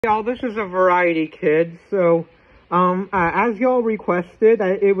Y'all, this is a variety kid. So, as y'all requested,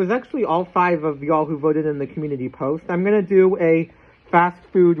 it was actually all 5 of y'all who voted in the community post. I'm gonna do a fast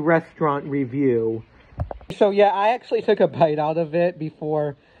food restaurant review. So yeah, I actually took a bite out of it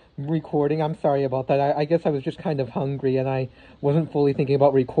before recording. I'm sorry about that. I guess I was just kind of hungry and I wasn't fully thinking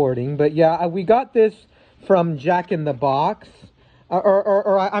about recording. But yeah, we got this from Jack in the Box.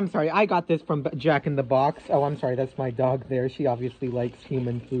 I'm sorry, I got this from Jack in the Box. Oh, I'm sorry, that's my dog there. She obviously likes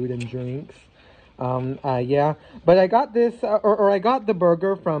human food and drinks. Yeah. But I got this, I got the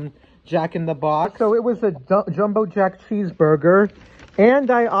burger from Jack in the Box. So it was a Jumbo Jack Cheeseburger.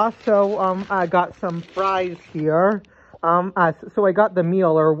 And I also, got some fries here. So I got the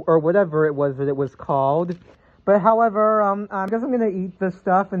meal, or whatever it was that it was called. But however, I guess I'm gonna eat this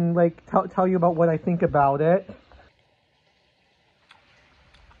stuff and, like, tell you about what I think about it.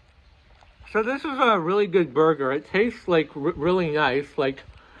 So this is a really good burger. It tastes like really nice, like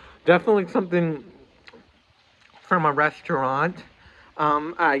definitely something from a restaurant.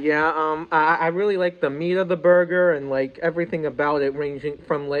 I really like the meat of the burger and like everything about it, ranging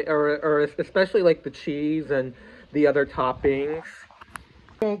from like, or especially like the cheese and the other toppings.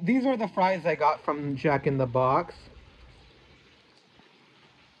 So these are the fries I got from Jack in the Box.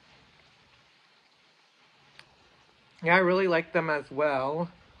 Yeah, I really like them as well.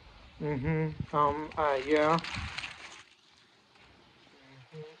 Yeah.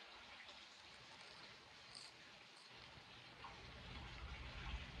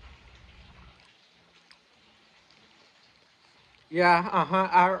 Yeah,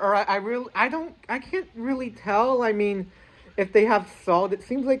 I can't really tell. I mean, if they have salt, it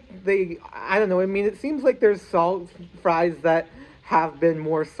seems like I don't know. I mean, it seems like there's salt fries that have been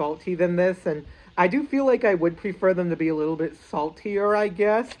more salty than this, and I do feel like I would prefer them to be a little bit saltier, I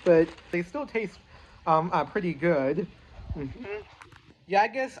guess, but they still taste, pretty good. Yeah, I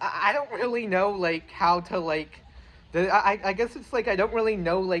guess I don't really know, like, how to, like, I guess it's like I don't really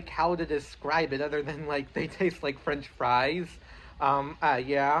know, like, how to describe it other than, like, they taste like French fries.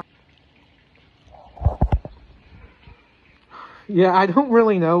 Yeah. Yeah, I don't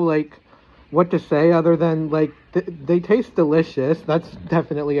really know, like, what to say other than, like, they taste delicious. That's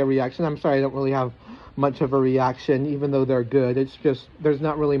definitely a reaction. I'm sorry I don't really have much of a reaction, even though they're good. It's just, there's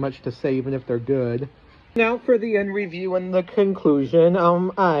not really much to say, even if they're good. Now for the end review and the conclusion.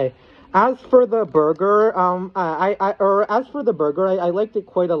 As for the burger, I liked it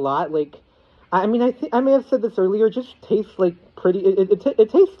quite a lot. Like, I mean, I may have said this earlier. It just tastes like pretty. It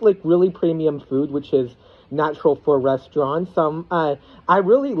tastes like really premium food, which is natural for restaurants. I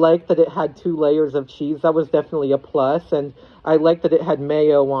really liked that it had 2 layers of cheese. That was definitely a plus, and I liked that it had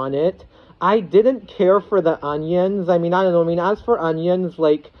mayo on it. I didn't care for the onions. I mean, I don't know. I mean, as for onions,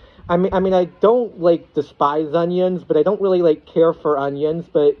 like, I mean, I don't, like, despise onions, but I don't really, like, care for onions,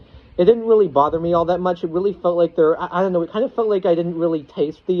 but it didn't really bother me all that much. It really felt like I don't know, it kind of felt like I didn't really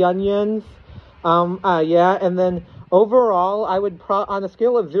taste the onions. Yeah, and then overall, I would on a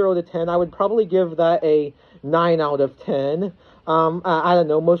scale of 0 to 10, I would probably give that a 9 out of 10. I don't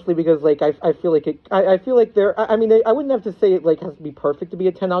know, mostly because, like, I feel like I feel like I mean, I wouldn't have to say it, like, has to be perfect to be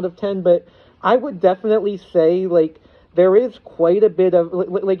a 10 out of 10, but I would definitely say, like, there is quite a bit of,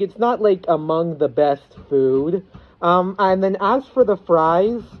 like, it's not, like, among the best food. And then as for the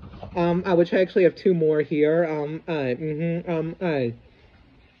fries, which I actually have 2 more here,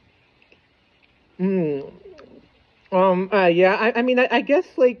 yeah, I mean, I guess,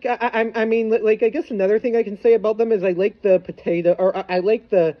 like, I mean, like, I guess another thing I can say about them is I like the potato, or I like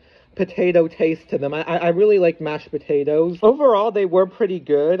the potato taste to them. I really like mashed potatoes. Overall, they were pretty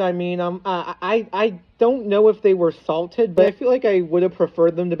good. I mean, I don't know if they were salted, but I feel like I would have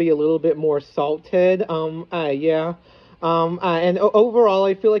preferred them to be a little bit more salted. Yeah. And overall,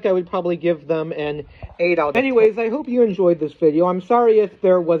 I feel like I would probably give them an 8 out of 10. Anyways, I hope you enjoyed this video. I'm sorry if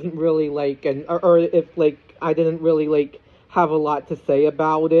there wasn't really, like, or if, like, I didn't really, like, have a lot to say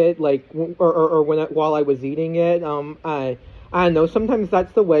about it, like, or while I was eating it. I don't know, sometimes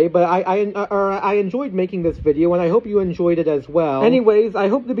that's the way, but I enjoyed making this video, and I hope you enjoyed it as well. Anyways, I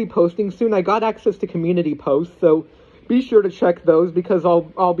hope to be posting soon. I got access to community posts, so be sure to check those, because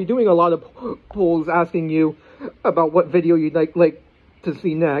I'll be doing a lot of polls asking you about what video you'd like to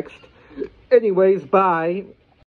see next. Anyways, bye.